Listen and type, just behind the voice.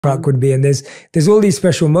truck would be. And there's all these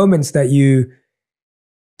special moments that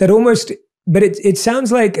almost, but it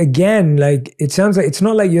sounds like, again, like, it sounds like, it's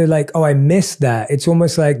not like you're like, oh, I missed that. It's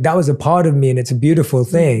almost like that was a part of me and it's a beautiful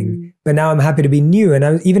thing, but now I'm happy to be new.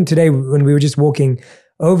 And even today when we were just walking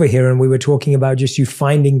over here and we were talking about just you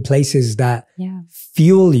finding places that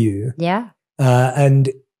fuel you. And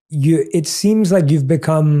it seems like you've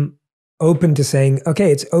become open to saying,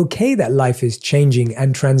 okay, it's okay that life is changing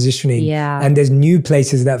and transitioning. And there's new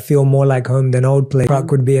places that feel more like home than old places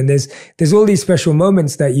would be. And there's all these special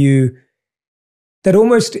moments that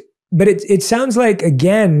almost, but it sounds like,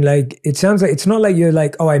 again, like, it sounds like, it's not like you're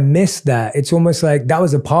like, oh, I missed that. It's almost like that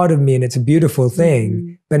was a part of me and it's a beautiful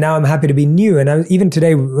thing, but now I'm happy to be new. And even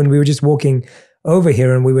today when we were just walking over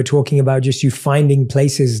here and we were talking about just you finding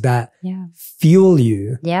places that fuel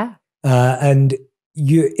you. And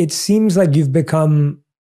it seems like you've become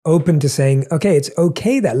open to saying, okay, it's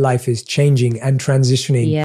okay that life is changing and transitioning.